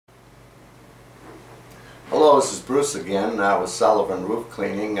Hello, this is Bruce again with Sullivan Roof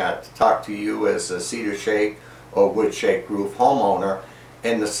Cleaning to talk to you as a cedar shake or wood shake roof homeowner.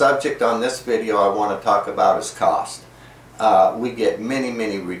 And the subject on this video I want to talk about is cost. We get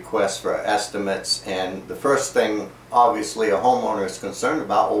many requests for estimates, and the first thing obviously a homeowner is concerned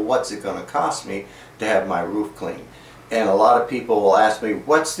about, well, what's it going to cost me to have my roof cleaned? And a lot of people will ask me,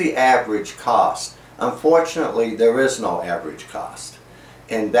 what's the average cost? Unfortunately, there is no average cost.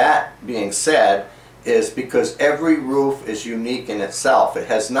 And that being said, is because every roof is unique in itself. It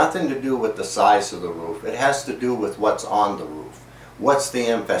has nothing to do with the size of the roof. It has to do with what's on the roof. What's the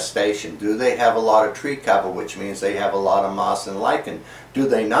infestation? Do they have a lot of tree cover, which means they have a lot of moss and lichen? Do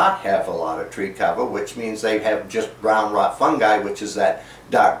they not have a lot of tree cover, which means they have just brown rot fungi, which is that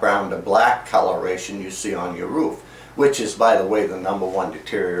dark brown to black coloration you see on your roof, which is, by the way, the #1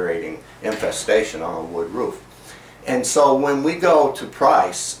 deteriorating infestation on a wood roof. And so when we go to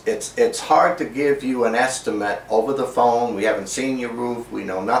price, it's hard to give you an estimate over the phone. We haven't seen your roof, we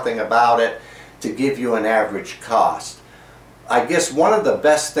know nothing about it, to give you an average cost. I guess one of the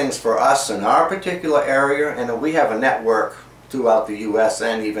best things for us in our particular area, and we have a network throughout the US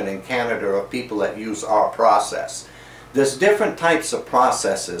and even in Canada of people that use our process. There's different types of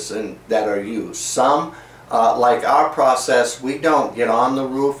processes that are used. Some like our process, we don't get on the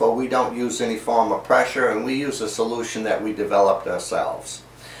roof or we don't use any form of pressure, and we use a solution that we developed ourselves.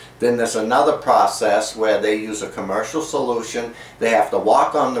 Then there's another process where they use a commercial solution. They have to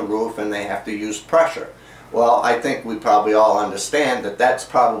walk on the roof and they have to use pressure. Well, I think we probably all understand that that's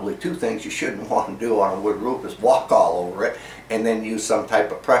probably two things you shouldn't want to do on a wood roof, is walk all over it and then use some type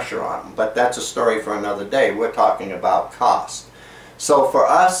of pressure on them. But that's a story for another day. We're talking about cost. So for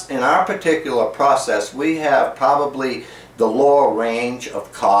us, in our particular process, we have probably the lower range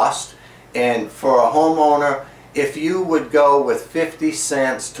of cost. And for a homeowner, if you would go with 50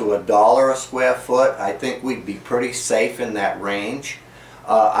 cents to $1 a square foot, I think we'd be pretty safe in that range.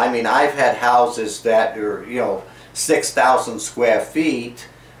 I mean, I've had houses that are, 6,000 square feet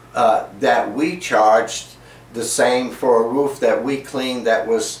that we charged the same for a roof that we cleaned that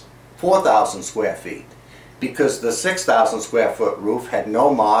was 4,000 square feet. Because the 6,000 square foot roof had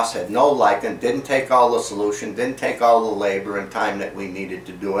no moss, had no lichen, didn't take all the solution, didn't take all the labor and time that we needed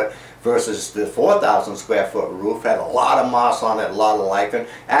to do it, versus the 4,000 square foot roof had a lot of moss on it, a lot of lichen,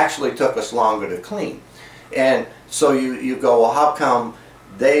 actually took us longer to clean. And so you go, well, how come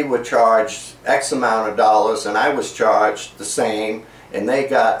they were charged X amount of dollars and I was charged the same and they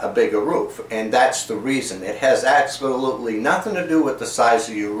got a bigger roof? And that's the reason. It has absolutely nothing to do with the size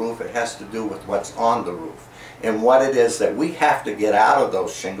of your roof. It has to do with what's on the roof and what it is that we have to get out of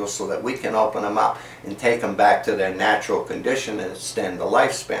those shingles so that we can open them up and take them back to their natural condition and extend the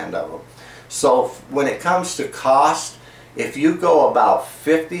lifespan of them. So when it comes to cost, if you go about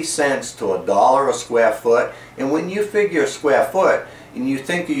 50 cents to $1 a square foot, and when you figure a square foot and you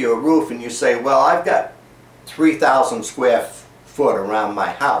think of your roof and you say, well, I've got 3,000 square foot around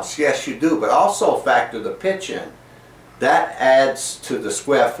my house. Yes, you do, but also factor the pitch in. That adds to the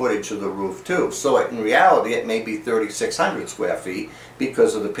square footage of the roof too. So in reality, it may be 3,600 square feet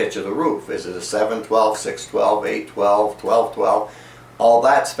because of the pitch of the roof. Is it a 712, 612, 812, 1212? All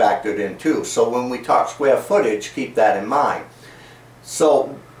that's factored in too. So when we talk square footage, keep that in mind.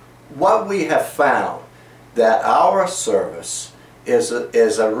 So what we have found, that our service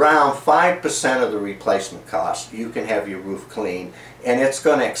is around 5% of the replacement cost. You can have your roof cleaned, and it's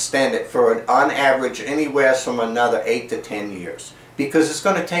going to extend it for on average anywhere from another 8 to 10 years, because it's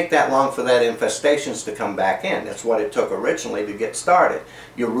going to take that long for that infestations to come back in. That's what it took originally to get started.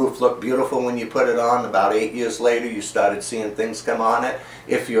 Your roof looked beautiful when you put it on. About 8 years later you started seeing things come on it,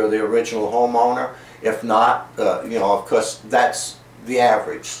 if you're the original homeowner. If not, of course that's the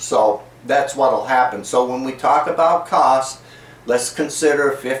average. So that's what will happen. So when we talk about cost, let's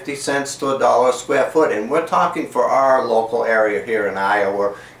consider 50 cents to $1 a square foot, and we're talking for our local area here in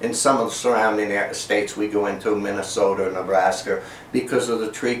Iowa, in some of the surrounding states we go into, Minnesota, Nebraska, because of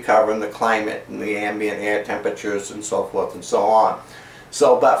the tree cover and the climate and the ambient air temperatures and so forth and so on.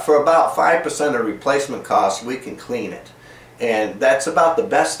 So, but for about 5% of replacement cost, we can clean it, and that's about the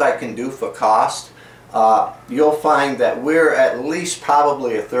best I can do for cost. You'll find that we're at least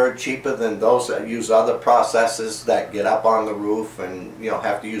probably a third cheaper than those that use other processes that get up on the roof and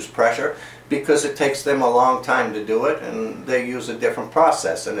have to use pressure, because it takes them a long time to do it and they use a different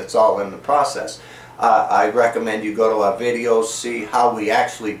process, and it's all in the process. I recommend you go to our videos, see how we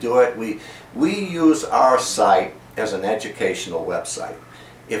actually do it. We use our site as an educational website.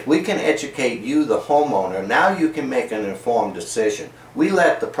 If we can educate you, the homeowner, now you can make an informed decision. We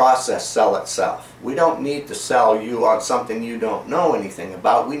let the process sell itself. We don't need to sell you on something you don't know anything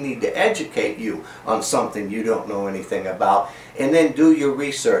about. We need to educate you on something you don't know anything about. And then do your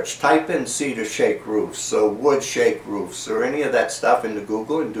research. Type in cedar shake roofs or wood shake roofs or any of that stuff into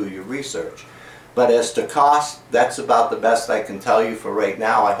Google and do your research. But as to cost, that's about the best I can tell you for right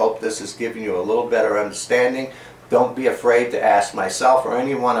now. I hope this has given you a little better understanding. Don't be afraid to ask myself or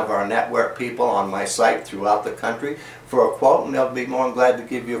any one of our network people on my site throughout the country for a quote, and they'll be more than glad to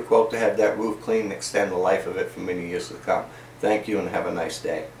give you a quote to have that roof cleaned and extend the life of it for many years to come. Thank you and have a nice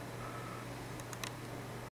day.